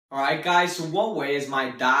Alright guys, so what way is my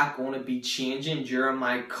diet going to be changing during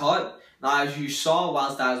my cut? Now as you saw,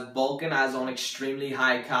 whilst I was bulking, I was on extremely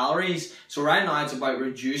high calories. So right now it's about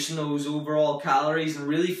reducing those overall calories and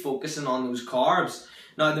really focusing on those carbs.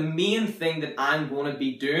 Now the main thing that I'm going to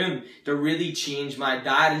be doing to really change my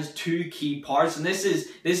diet is two key parts, and this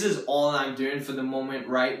is all I'm doing for the moment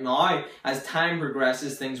right now. As time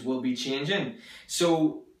progresses, things will be changing.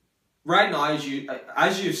 So right now,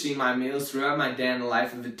 as you've seen my meals throughout my day in the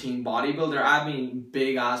life of a teen bodybuilder, I've been eating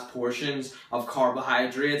big ass portions of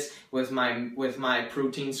carbohydrates with my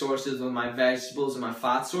protein sources, with my vegetables and my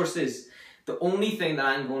fat sources. The only thing that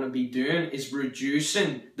I'm going to be doing is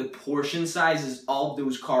reducing the portion sizes of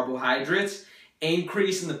those carbohydrates,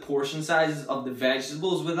 increasing the portion sizes of the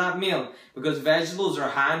vegetables with that meal, because vegetables are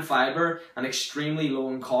high in fiber and extremely low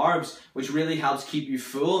in carbs, which really helps keep you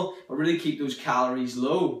full but really keep those calories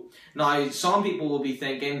low. Now some people will be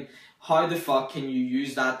thinking, how the fuck can you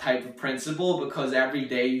use that type of principle, because every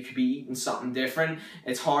day you could be eating something different,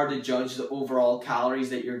 it's hard to judge the overall calories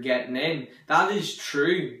that you're getting in. That is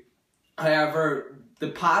true. However, the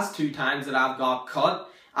past 2 times that I've got cut,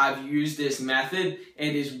 I've used this method.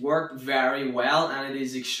 It has worked very well and it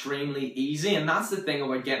is extremely easy, and that's the thing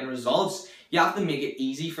about getting results. You have to make it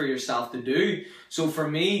easy for yourself to do. So for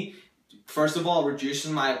me, first of all,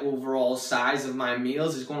 reducing my overall size of my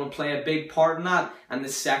meals is going to play a big part in that, and the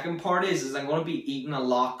second part is I'm going to be eating a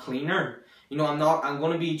lot cleaner. You know, I'm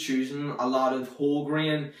going to be choosing a lot of whole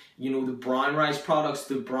grain, you know, the brown rice products,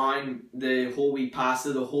 the whole wheat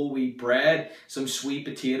pasta, the whole wheat bread, some sweet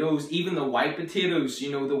potatoes, even the white potatoes.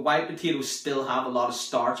 You know, the white potatoes still have a lot of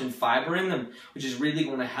starch and fiber in them, which is really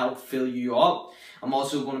going to help fill you up. I'm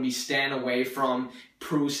also going to be staying away from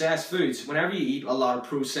processed foods. Whenever you eat a lot of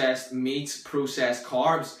processed meats, processed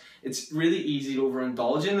carbs, it's really easy to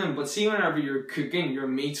overindulge in them. But see, whenever you're cooking your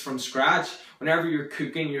meats from scratch, whenever you're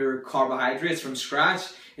cooking your carbohydrates from scratch,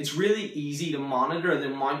 it's really easy to monitor the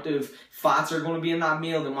amount of fats are going to be in that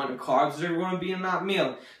meal, the amount of carbs that are going to be in that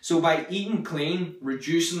meal. So by eating clean,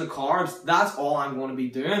 reducing the carbs, that's all I'm going to be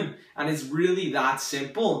doing. And it's really that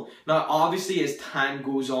simple. Now, obviously, as time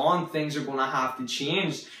goes on, things are going to have to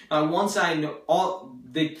change. Now, once I know,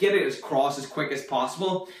 they get it across as quick as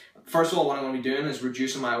possible, first of all, what I'm going to be doing is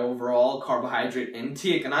reducing my overall carbohydrate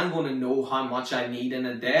intake, and I'm going to know how much I need in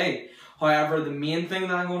a day. However, the main thing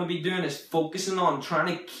that I'm going to be doing is focusing on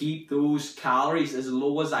trying to keep those calories as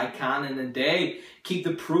low as I can in a day. Keep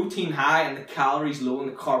the protein high and the calories low and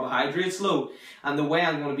the carbohydrates low. And the way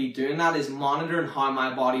I'm going to be doing that is monitoring how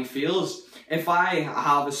my body feels. If I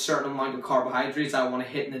have a certain amount of carbohydrates I want to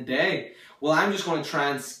hit in a day, well, I'm just going to try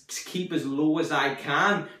and keep as low as I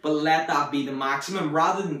can, but let that be the maximum.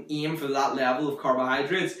 Rather than aim for that level of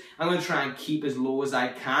carbohydrates, I'm going to try and keep as low as I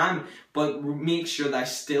can, but make sure that I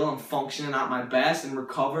still am functioning at my best and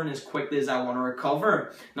recovering as quickly as I want to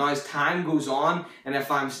recover. Now, as time goes on, and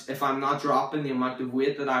if I'm not dropping the amount of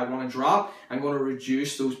weight that I want to drop, I'm going to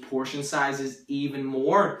reduce those portion sizes even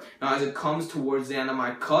more. Now, as it comes towards the end of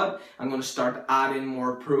my cut, I'm going to start to add in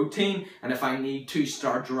more protein, and if I need to,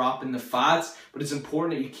 start dropping the fats. But it's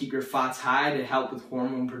important that you keep your fats high to help with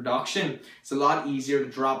hormone production. It's a lot easier to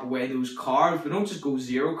drop away those carbs, but don't just go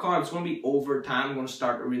zero carbs. It's going to be over time. I'm going to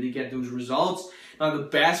start to really get those results. Now, the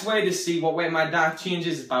best way to see what way my diet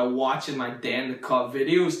changes is by watching my day in the cut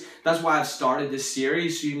videos. That's why I've started this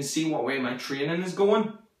series, so you can see what way my training is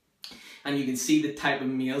going, and you can see the type of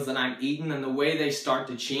meals that I'm eating and the way they start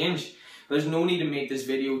to change. There's no need to make this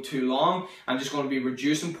video too long. I'm just going to be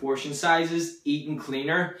reducing portion sizes, eating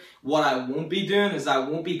cleaner. What I won't be doing is I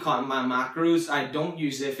won't be cutting my macros. I don't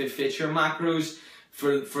use If It Fits Your macros.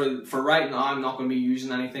 For right now, I'm not going to be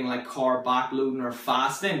using anything like carb backloading or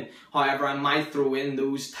fasting. However, I might throw in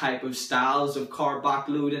those type of styles of carb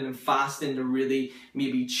backloading and fasting to really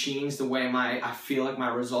maybe change the way I feel like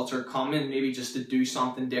my results are coming. Maybe just to do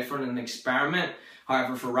something different and experiment.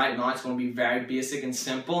 However, for right now, it's going to be very basic and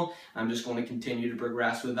simple. I'm just going to continue to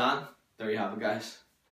progress with that. There you have it, guys.